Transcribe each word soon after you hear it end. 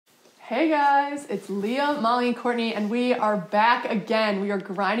Hey guys, it's Leah, Molly, and Courtney, and we are back again. We are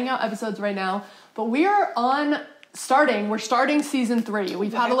grinding out episodes right now, but we are we're starting season 3.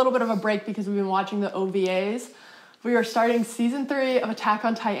 We've had a little bit of a break because we've been watching the OVAs. We are starting season 3 of Attack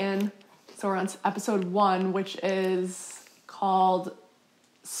on Titan. So we're on episode 1, which is called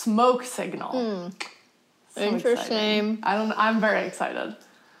Smoke Signal. So interesting. Exciting. I'm very excited.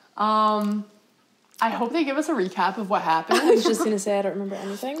 I hope they give us a recap of what happened. I was just gonna say I don't remember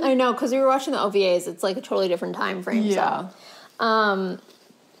anything. I know, because we were watching the OVAs. It's like a totally different time frame. Yeah. So.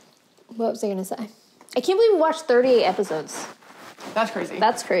 What was I gonna say? I can't believe we watched 38 episodes. That's crazy.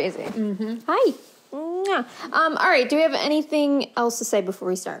 That's crazy. Mm-hmm. Hi. Yeah. All right. Do we have anything else to say before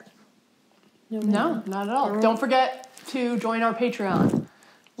we start? No, not at all. Don't forget to join our Patreon,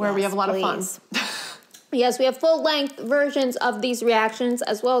 where we have a lot of fun. Yes, we have full-length versions of these reactions,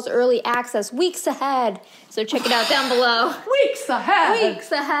 as well as early access weeks ahead. So check it out down below. Weeks ahead.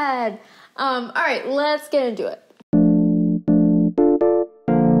 Weeks ahead. All right, let's get into it.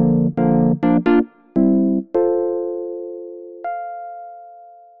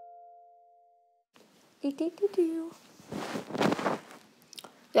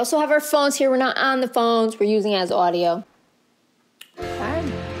 We also have our phones here. We're not on the phones. We're using it as audio. Okay.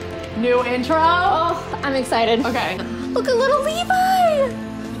 New intro. Oh, I'm excited. Okay. Look at little Levi.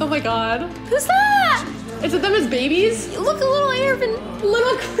 Oh my god. Who's that? Is it them as babies? Look at little Aaron.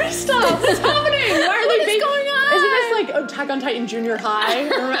 Little Krista. What's happening? Why are What they is going on? Isn't this like Attack on Titan Junior High?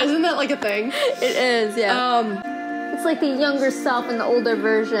 Or isn't that like a thing? It is, yeah. It's like the younger self and the older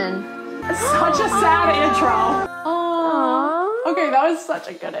version. Such a sad intro. Aww. Okay, that was such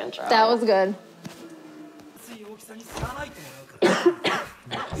a good intro. That was good.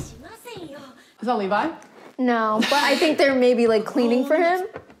 Is that Levi? No, but I think they're maybe like cleaning for him.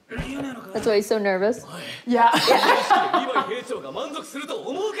 That's why he's so nervous. Yeah. Oh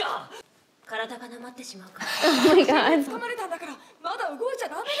my god.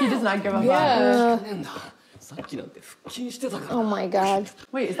 He does not give a fuck. Yeah. Oh my god.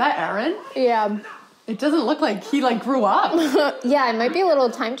 Wait, is that Aaron? Yeah. It doesn't look like he like grew up. Yeah, it might be a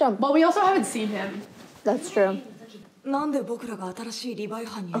little time jump. But we also haven't seen him. That's true. Okay,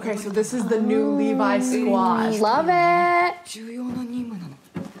 so this is the new Levi squad. Love it.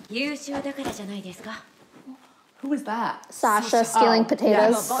 Who is that? Sasha stealing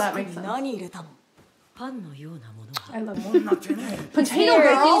potatoes. Yes, that makes sense. I love Potato Here,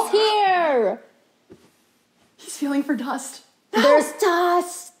 Girl. he's here. He's feeling for dust. There's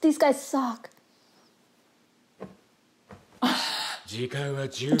dust. These guys suck.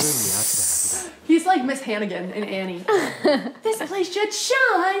 He's like Miss Hannigan in Annie. This place should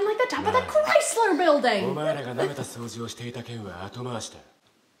shine like the top of the Chrysler building.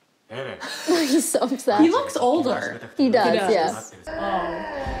 He's so upset. He looks older. He does,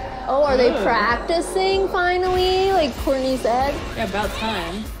 yeah. Oh, are they practicing finally? Like Courtney said? Yeah, about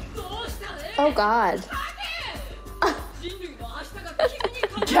time. Oh, God.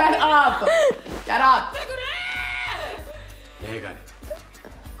 Get up! Get up! Yeah.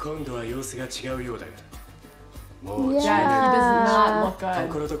 Yeah, he does not look good.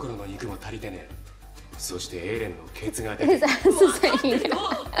 His ass is hanging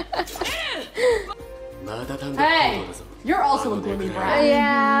out. Hey! You're also a gloomy brat.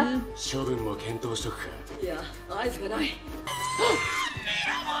 Yeah.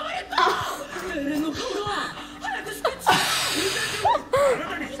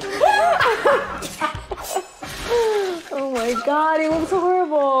 Oh my god, he looks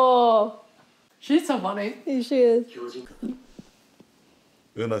horrible. She's so funny. She is.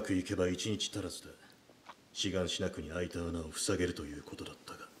 うまくいけば1日足らずで志願しなくに開いた穴を塞げるということだっ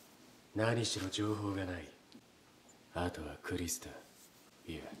たが何しろ情報がないあとはクリスタ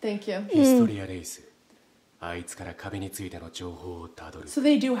いや Thank you. ヒストリアレイスあいつから壁についての情報をたどる So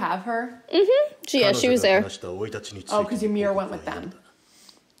they do have her? Yeah, she was there. Oh, because Ymir went with them.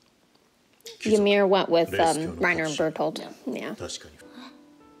 Ymir went with Reiner and Bertolt. Yeah. 確かに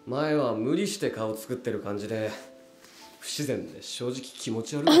前は無理して顔作ってる感じで不自然で正直気持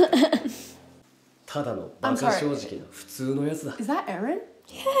ち悪いただのバカ正直な普通のやつだ Is that Aaron?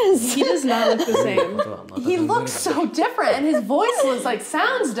 Yes. He does not look the same. He looks so different, and his voice was like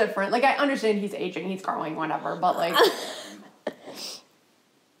sounds different. Like I understand he's aging, he's growing, whatever, but like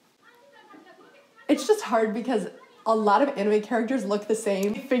it's just hard because a lot of anime characters look the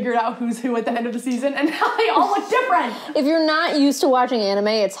same. We figured out who's who at the end of the season, and now they all look different. If you're not used to watching anime,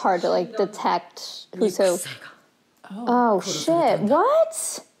 it's hard to like detect who's who. Oh shit!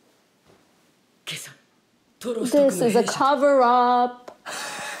 What? This is a cover-up.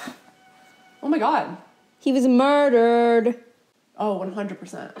 Oh my god. He was murdered. Oh,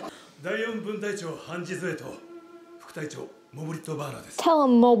 100%. 第4分隊長ハンジズエと副隊長モブリット・バーナーです。 Tell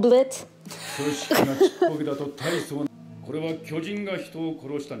him, Moblit. 組織がちっぽけだと大層。これは巨人が人を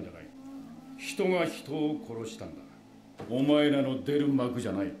殺したんじゃない。人が人を殺したんだ。お前らの出る幕じ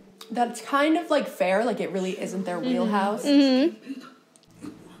ゃない。 That's kind of like fair, like it really isn't their wheelhouse.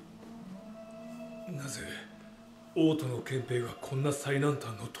 なぜ王都の憲兵がこんな最難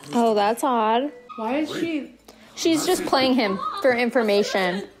関のトロ Oh, that's odd. Why is she? She's just playing him for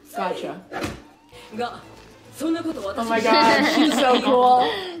information. Gotcha. がそんなこと私 Oh my god, she's so cool.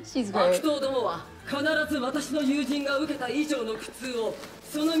 She's 悪 great. 党どもは必ず私の友人が受けた以上の苦痛を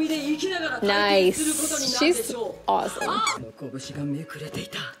その身で生きながら体験することになるで Nice. しょ She's う。 awesome. 拳がめくれてい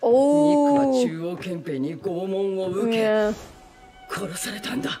た。 Oh. ニックは中央憲兵に拷問を受け Yeah. 殺され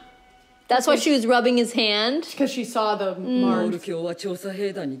たんだ。 That's why she was rubbing his hand. Because she saw the モール mark. 教は調査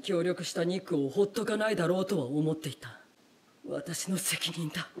兵団に協力したニックをほっとかないだろうとは思っていた。私の責任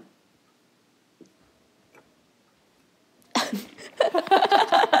だ。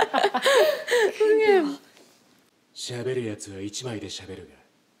喋るやつは1枚で喋るが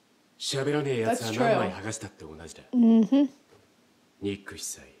喋らねえやつは That's 何 true. 枚剥がしたって同じだ。ニック夫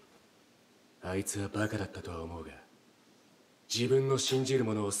妻あいつはバカだったとは思うが自分の信じる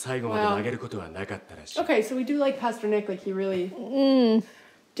ものを最後まで曲げることはなかったらしい。 Okay, so we do like Pastor Nick, like he really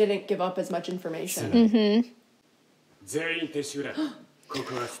didn't give up as much information. 全員撤収だ。こ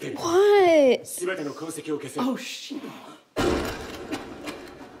こは捨てる。 What? すべての功績を消せ。 Oh shit.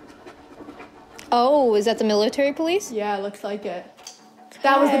 Oh, is that the military police? Yeah, looks like it.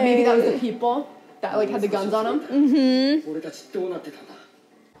 That was the maybe that was the people that like had the guns on them. 俺たちどうなってたんだ。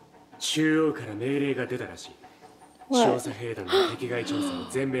中央から命令が出たらしい。 What? 調査兵団の壁外調査を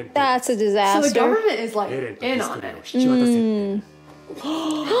全面 That's a So the disaster. government is like エレンと in ディス on クレイを it. 引き渡せって。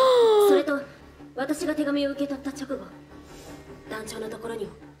それと私が手紙を受け取った直後団長のところに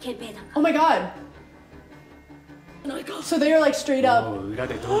も憲兵団が Oh my god. So they are like straight も up. う裏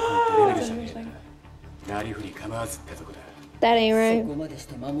でどうこうってレベルじゃねえな。なりふり構わずってとこだ。 That ain't そ right. こまでし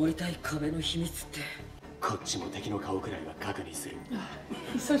て守りたい壁の秘密ってこっちも敵の顔くらいは確認する。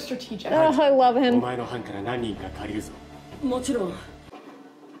 He's so strategic. Oh, I love お him. 前の班から何人か借りるぞ。もちろん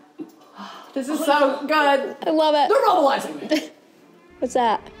This is so good. I love it. They're mobilizing. What's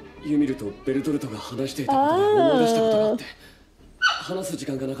that? ユミルとベルトルトが話していたことで思い出したことがあって話す時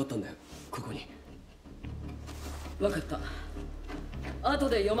間がなかったんだよここに。分かった。後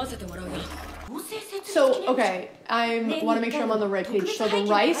で読ませてもらうよ。 So okay, I want to make sure I'm on the right page. So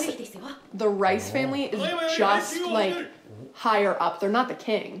the Rice family is just like higher up. They're not the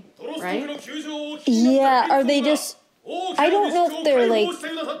king, right? Yeah, are they just... I don't know if they're like...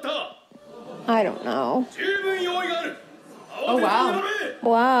 I don't know. Oh wow.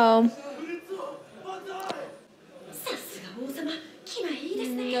 Wow. さすが王様気がいいで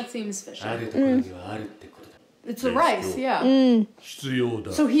すね That seems fishy. あるところにはあるってことだ。 It's the Rice, yeah. 必要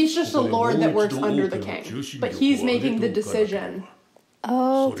だ。 So he's just a lord that works under the king, but he's making the decision.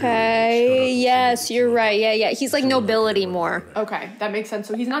 Okay. Yes, you're right. Yeah, yeah. He's like nobility more. Okay, that makes sense.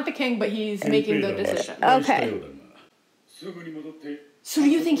 So he's not the king, but he's making the decision. Okay. すぐに戻って。 So do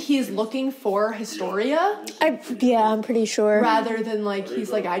you think he's looking for Historia Yeah, I'm pretty sure. rather than like he's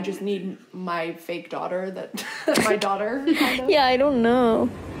like I just need my fake daughter that my daughter? Kind of? Yeah, I don't know.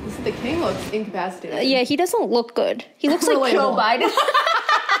 The king looks incapacitated. Yeah, he doesn't look good. He looks like Joe Relatable. Biden.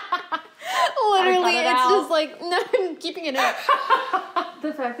 Literally, it it's out. just like, no, I'm keeping it in.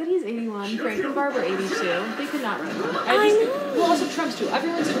 The fact that he's 81, Frank and Barb are 82, they could not run. I know. Well, also Trump's too.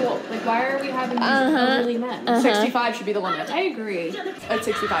 Everyone's too old. Like, why are we having these elderly men? 65 should be the limit. I agree. At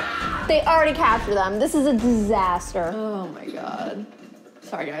 65. They already captured them. This is a disaster. Oh my god.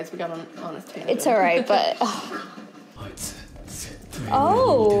 Sorry guys, we got on a tangent. It's alright, but... あいつ絶対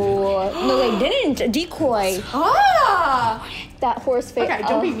Oh, no, they didn't. Decoy. Ah! That horse face. Okay,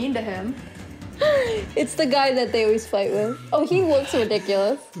 don't be mean to him. It's the guy that they always fight with. Oh, he looks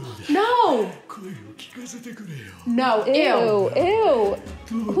ridiculous. No! 声を聞かせてくれよ No, ew. Ew,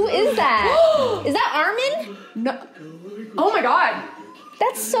 ew. Who is that? Is that Armin? No. Oh my god.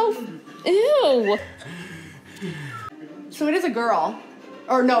 That's so... Ew. So it is a girl.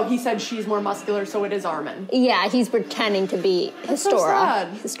 Or no, he said she's more muscular, so it is Armin. Yeah, he's pretending to be That's so sad.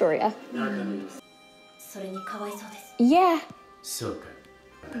 Historia. それにかわいそうです Yeah. そうか。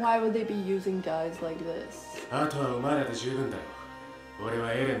 Why would they be using guys like this? あとはお前らで十分だろう。俺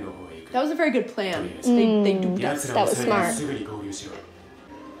はエレンの方へ行く。 That was a very good plan. They do that. 奴らを That was それから smart. すぐに合流しろ。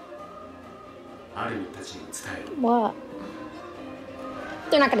アルミたちに伝えろ。 What?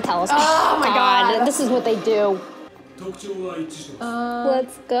 They're not gonna tell us. Oh my God. This is what they do. 特徴は一致してま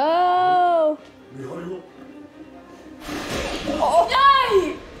す Let's go. 見張りは Oh,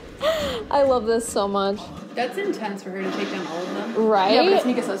 yay! I love this so much. That's intense for her to take down all of them. Right? Yeah, but it's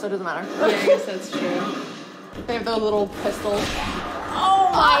Mika, so it doesn't matter. Yeah, I guess that's true. They have those little pistols. Oh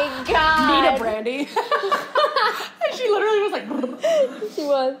my god. Nita Brandy. She literally was like. She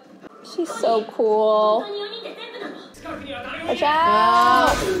was. She's so cool. Watch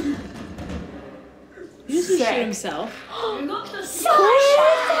out. He doesn't shoot himself. Sasha!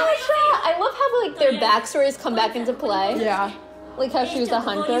 I love how like their backstories come back into play. Yeah. Like how she was a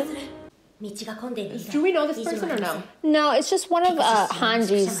hunter. Do we know this person or no? No, it's just one of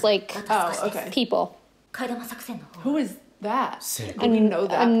Hanji's like people. Who is that? Do we know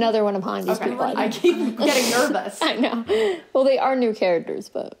that? Another one of Hanji's people. I keep getting nervous. I know. Well, they are new characters,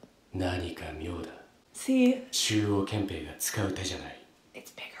 but. See?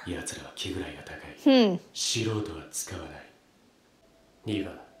 It's bigger. 奴らは気ぐらいが高い。素人は使わない。ニー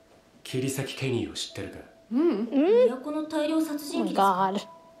は切り裂きケニーを知ってるか？都の大量殺人鬼ですか？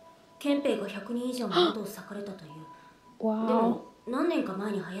憲兵が100人以上の喉を裂かれたという。でも何年か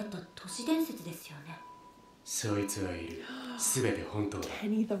前に流行った都市伝説ですよね。そいつはいる。すべて本当だ。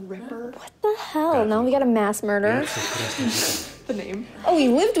Kenny the Ripper? What the hell? Now we got a mass murder. The name. Oh, he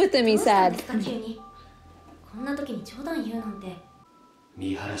lived with him, he said. こんな時に冗談言うなんて。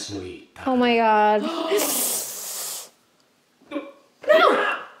 Oh my god.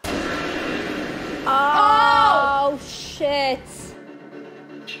 Oh shit.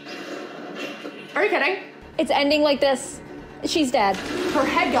 Are you kidding? It's ending like this. She's dead. Her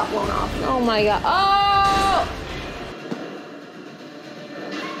head got blown off. Oh my god. Oh!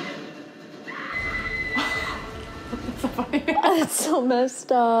 That's so funny. That's so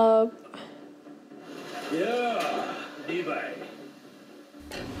messed up. Yeah, Levi.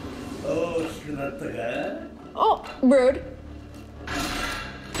 Oh, rude.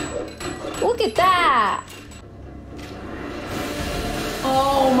 Look at that.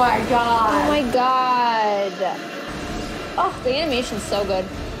 Oh my god. Oh my god. Oh, the animation's so good.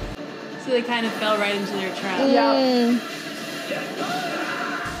 So they kind of fell right into their trap. Yeah.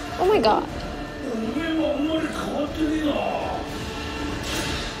 Oh my god.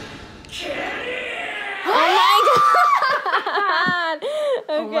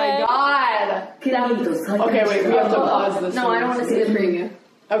 Oh my god. Okay, wait, we have to pause this. No, I don't want to see the preview.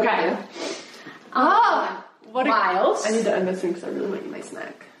 Okay. What Miles. I need to end this soon because I really want to eat my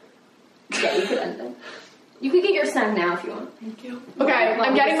snack. Yeah, you could end it. You could get your snack now if you want. Thank you. Okay,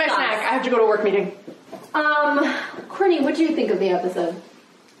 I'm getting my snack. I have to go to a work meeting. Courtney, what do you think of the episode?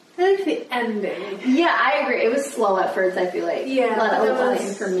 I like the ending. Yeah, I agree. It was slow at first, I feel like. Yeah, A lot of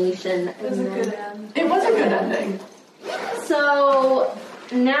information. It was a good end. It was a good ending. So,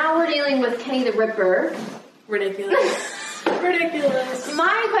 now we're dealing with Kenny the Ripper. Ridiculous. Ridiculous.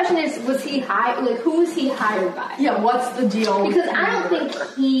 My question is, was he hired? Like, who was he hired by? Yeah, what's the deal? Because I don't think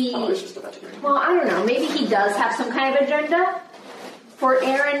he. Well, I don't know. Maybe he does have some kind of agenda for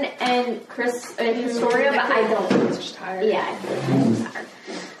Aaron and Chris and Historia, but I don't. He's just tired. Yeah, I think he's tired.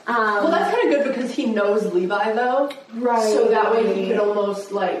 Well, that's kind of good because he knows Levi though, Right. So that way he could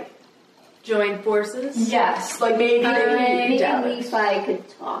almost like join forces. Yes, like maybe Maybe Levi could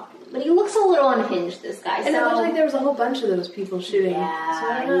talk. But he looks a little unhinged, this guy. And it looked like there was a whole bunch of those people shooting. Yeah, so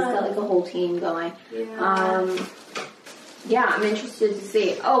I he's don't got know. like a whole team going. Yeah. Yeah, I'm interested to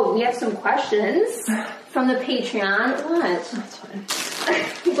see. Oh, we have some questions from the Patreon. What? That's fine.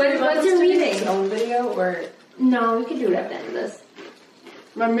 What's your meeting? Own video or No, we can do it at the end of this.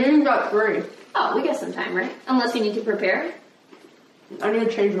 my meeting's at 3. Oh, we got some time, right? Unless you need to prepare. I need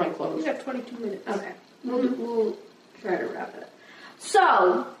to change my clothes. We got 22 minutes. Okay. We'll try to wrap it.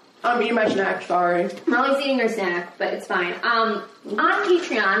 So, I'm eating my snack. Sorry. Molly's eating her snack, but it's fine. On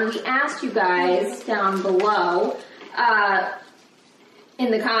Patreon, we asked you guys down below in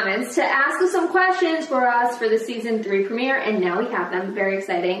the comments to ask us some questions for us for the season 3 premiere, and now we have them. Very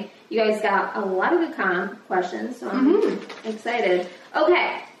exciting. You guys got a lot of good questions, so I'm excited.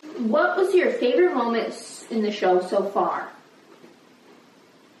 Okay, what was your favorite moments in the show so far?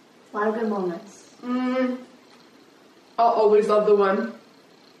 A lot of good moments. I'll always love the one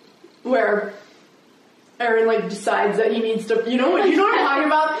where Aaron like decides that he needs to. You know what I'm talking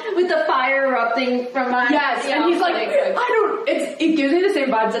about? With the fire erupting from my Yes, and he's like, it gives me the same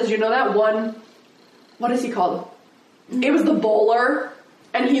vibes as, you know, that one, what is he called? It was the bowler,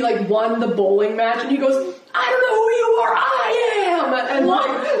 and he like won the bowling match, and he goes, I don't know who you are, I am! And like,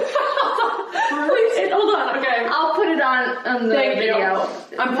 hold on, okay. I'll put it on the video.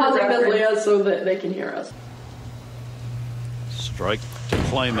 I'm pausing this, Leah, so that they can hear us. Strike to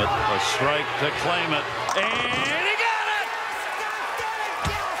claim it, a strike to claim it, and he got it!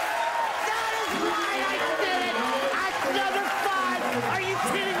 That's number 5. Are you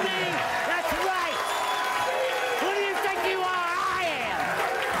kidding me?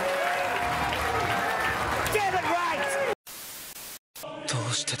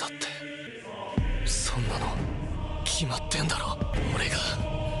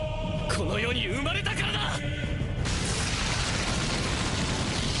 この世に生まれたからだ。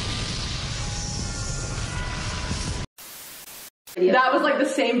That was like the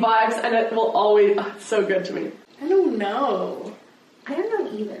same vibes, and it will always, it's so good to me. I don't know. I don't know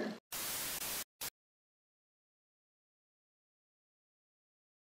either.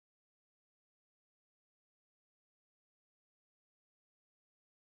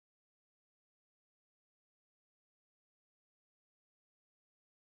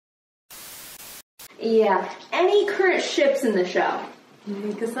 Yeah. Any current ships in the show?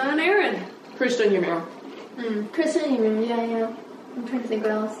 Mikasa and Eren. Krista and Ymir. Krista and Ymir, yeah. I'm trying to think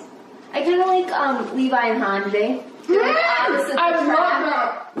what else. I kind of like Levi and Hanji. I love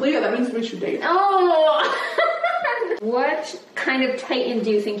that. Leah, that means we should date. Oh! What kind of Titan do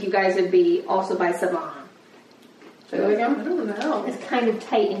you think you guys would be also by Saban? Say that again? I don't know. What kind of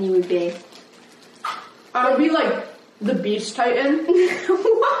Titan you would be? I would be like the Beast Titan.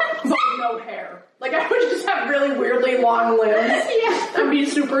 What? But no hair. Like, I would just have really weirdly long limbs. Yeah. And be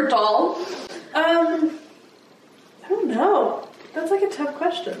super tall. I don't know. That's like a tough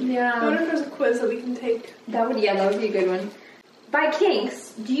question. Yeah. I wonder if there's a quiz that we can take. That would be a good one. By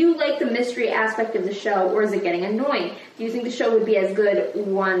kinks, do you like the mystery aspect of the show, or is it getting annoying? Do you think the show would be as good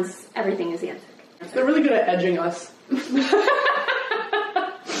once everything is answered? They're really good at edging us. Like,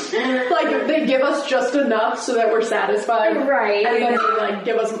 they give us just enough so that we're satisfied. Right. And then they, like,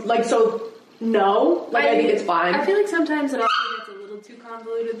 give us, like, so, no. Like, I think it's fine. I feel like sometimes it also gets a little too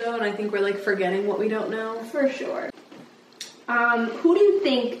convoluted, though, and I think we're, like, forgetting what we don't know. For sure. Who do you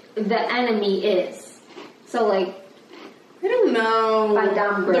think the enemy is? So, like, I don't know. by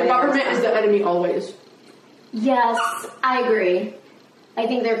downgrade. The government is the enemy always. Yes, I agree. I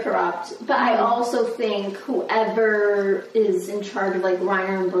think they're corrupt. But I also think whoever is in charge of, like,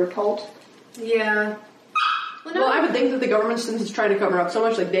 Reiner and Bertolt. Yeah. Well, I would think that the government, since it's trying to cover up so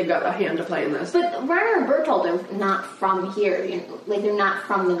much, like, they've got a hand to play in this. But Reiner and Bertolt are not from here. You know? Like, they're not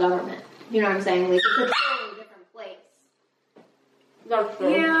from the government. You know what I'm saying? Like, it's a totally different place. That's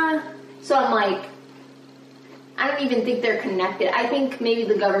true. Yeah. So I'm like, I don't even think they're connected. I think maybe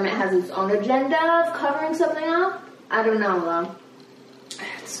the government has its own agenda of covering something up. I don't know, though.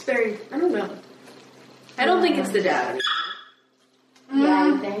 It's very, I don't know. I don't think it's the dad.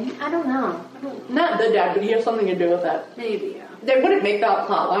 Yeah, I think. I don't know. Not the dad, but he has something to do with that. Maybe, yeah. They wouldn't make that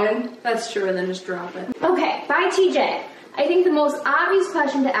plot line. That's true, and then just drop it. Okay, bye TJ. I think the most obvious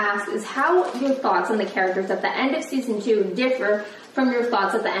question to ask is how your thoughts on the characters at the end of Season 2 differ from your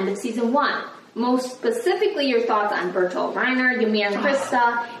thoughts at the end of Season 1. Most specifically, your thoughts on Bertolt, Reiner, Ymir, and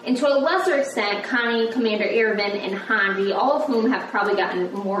Krista, and to a lesser extent, Connie, Commander Irvin, and Hanji, all of whom have probably gotten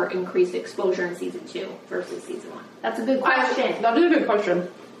more increased exposure in Season 2 versus Season 1. That's a good question. That is a good question.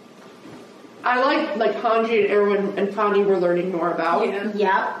 I like Hanji and Irwin and Connie we're learning more about. Yeah.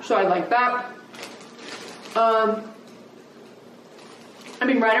 Yep. So I like that. I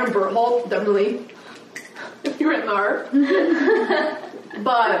mean, Reiner and Bertolt, definitely. If you're in there.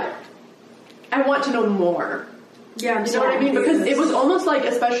 But I want to know more. Yeah, you know what I mean? Because it was almost like,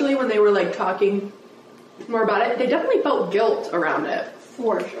 especially when they were like talking more about it, they definitely felt guilt around it.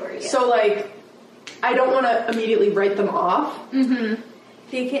 For sure, yeah. So like, I don't want to immediately write them off. Mm-hmm.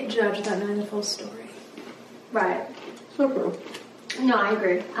 You can't judge without knowing the full story. Right. So true. No, I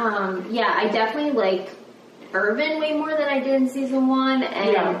agree. Yeah, I definitely like Irvin way more than I did in Season 1,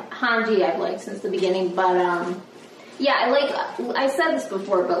 and Hanji I've liked since the beginning, but yeah, I said this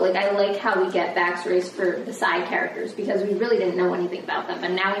before, but like I like how we get backstories for the side characters because we really didn't know anything about them,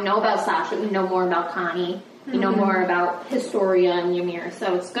 but now we know about Sasha, we know more about Connie, we know more about Historia and Ymir,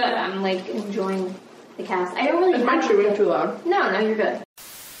 so it's good. I'm like enjoying the cast. I don't really. Is my chewing too loud? No, you're good.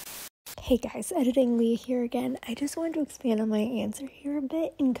 Hey guys, Editing Leah here again. I just wanted to expand on my answer here a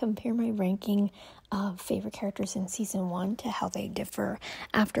bit and compare my ranking of favorite characters in Season 1 to how they differ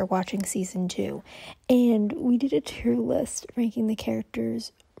after watching Season 2. And we did a tier list ranking the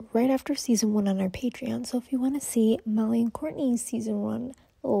characters right after Season 1 on our Patreon. So if you want to see Molly and Courtney's Season 1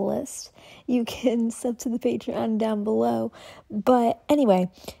 list, you can sub to the Patreon down below. But anyway,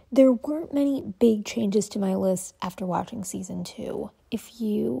 there weren't many big changes to my list after watching Season 2, if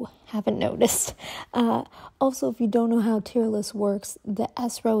you haven't noticed. Also, if you don't know how tier list works, the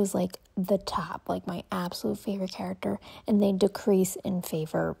S row is like the top, like my absolute favorite character, and they decrease in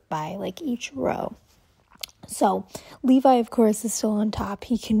favor by like each row. So, Levi, of course, is still on top.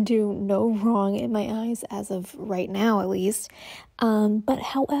 He can do no wrong in my eyes, as of right now, at least. But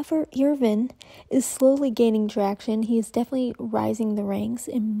however, Irvin is slowly gaining traction. He is definitely rising the ranks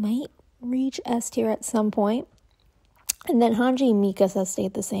and might reach S tier at some point. And then Hanji and Mikasa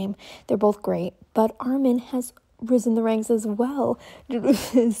stayed the same. They're both great. But Armin has risen the ranks as well due to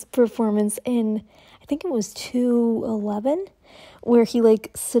his performance in, I think it was 211, where he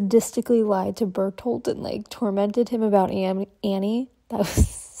like sadistically lied to Bertolt and like tormented him about Annie. That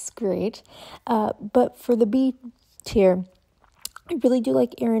was great. But for the B tier, I really do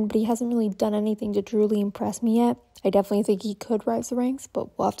like Aaron, but he hasn't really done anything to truly impress me yet. I definitely think he could rise the ranks,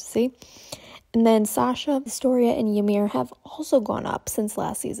 but we'll have to see. And then Sasha, Astoria, and Ymir have also gone up since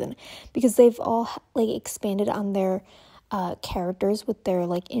last season because they've all like expanded on their characters with their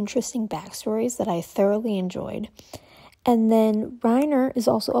like interesting backstories that I thoroughly enjoyed. And then Reiner is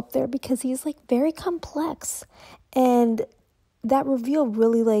also up there because he's like very complex, and that reveal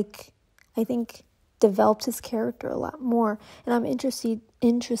really like I think developed his character a lot more, and I'm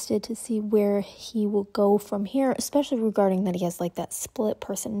interested to see where he will go from here, especially regarding that he has like that split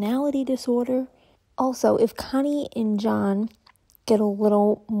personality disorder. Also, if Connie and John get a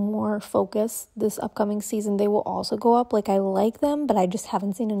little more focus this upcoming season, they will also go up. Like, I like them, but I just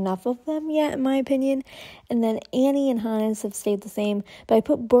haven't seen enough of them yet, in my opinion. And then Annie and Hannes have stayed the same, but I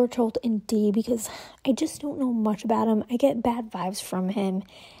put Bertolt in D because I just don't know much about him. I get bad vibes from him.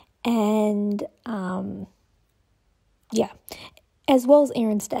 And, yeah, as well as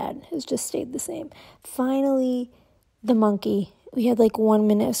Aaron's dad has just stayed the same. Finally, the monkey. We had like 1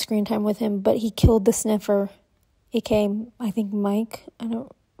 minute of screen time with him, but he killed the sniffer, aka, I think, Mike. I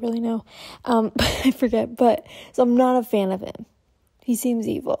don't really know. I forget, but so I'm not a fan of him. He seems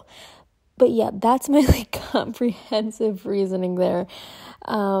evil. But yeah, that's my like comprehensive reasoning there.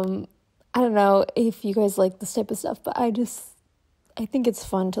 I don't know if you guys like this type of stuff, but I think it's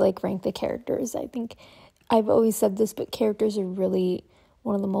fun to like rank the characters. I think I've always said this, but characters are really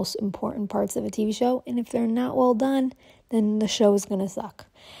one of the most important parts of a TV show. And if they're not well done, then the show is going to suck.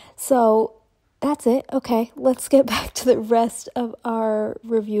 So that's it. Okay, let's get back to the rest of our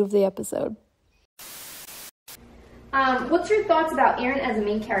review of the episode. What's your thoughts about Aaron as a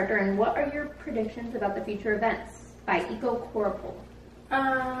main character, and what are your predictions about the future events? By Eco Corporal.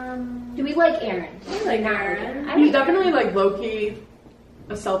 Do we like Aaron? I like Aaron. He's definitely like low-key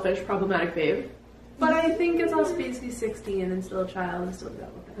a selfish, problematic babe. But I think it's also because he's 16 and still a child and still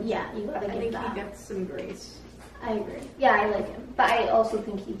developing. Yeah, you gotta I think that. he gets some grace. I agree. Yeah, I like him. But I also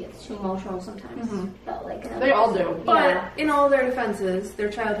think he gets too emotional sometimes. But like they all do. But in all their defenses, their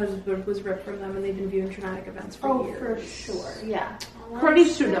childhood was ripped from them and they've been viewing traumatic events for years. Oh, for sure. Yeah.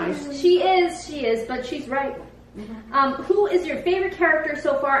 Courtney's too nice. She is, but she's right. Who is your favorite character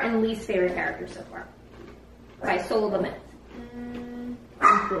so far and least favorite character so far? By Solo the Myth.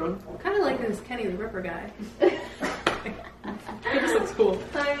 Kind of like this Kenny the Ripper guy. He just looks cool.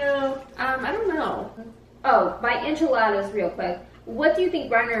 I know. I don't know. Oh, by Enchiladas, real quick. What do you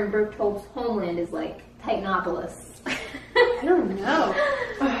think Reiner and Bertolt's homeland is like? Titanopolis. I don't know.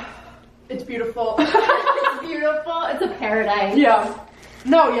 It's beautiful. It's beautiful. It's a paradise. Yeah.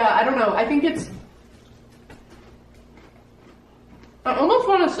 No, yeah, I don't know. I think it's... I almost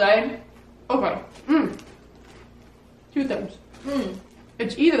want to say... Okay. Two things.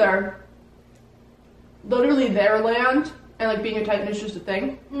 It's either literally their land and like being a Titan is just a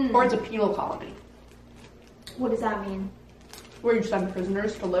thing, or it's a penal colony. What does that mean? Where you send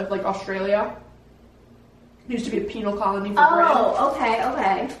prisoners to live, like Australia. It used to be a penal colony for Britain. Oh,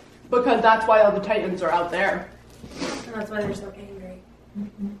 okay. Because that's why all the Titans are out there. And that's why they're so angry.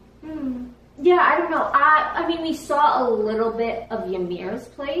 Yeah, I don't know. I mean, we saw a little bit of Ymir's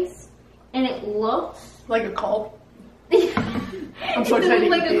place, and it looked like a cult. I'm so excited.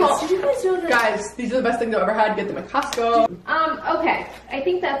 Like a cult. Guys, these are the best things I've ever had. Get them at Costco. Okay. I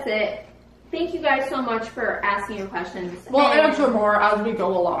think that's it. Thank you guys so much for asking your questions. We'll answer more as we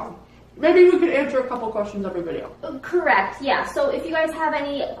go along. Maybe we could answer a couple questions every video. Correct, yeah. So if you guys have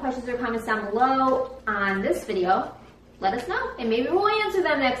any questions or comments down below on this video, let us know, and maybe we'll answer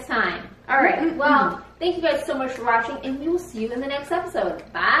them next time. All right, well, thank you guys so much for watching, and we will see you in the next episode.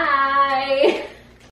 Bye!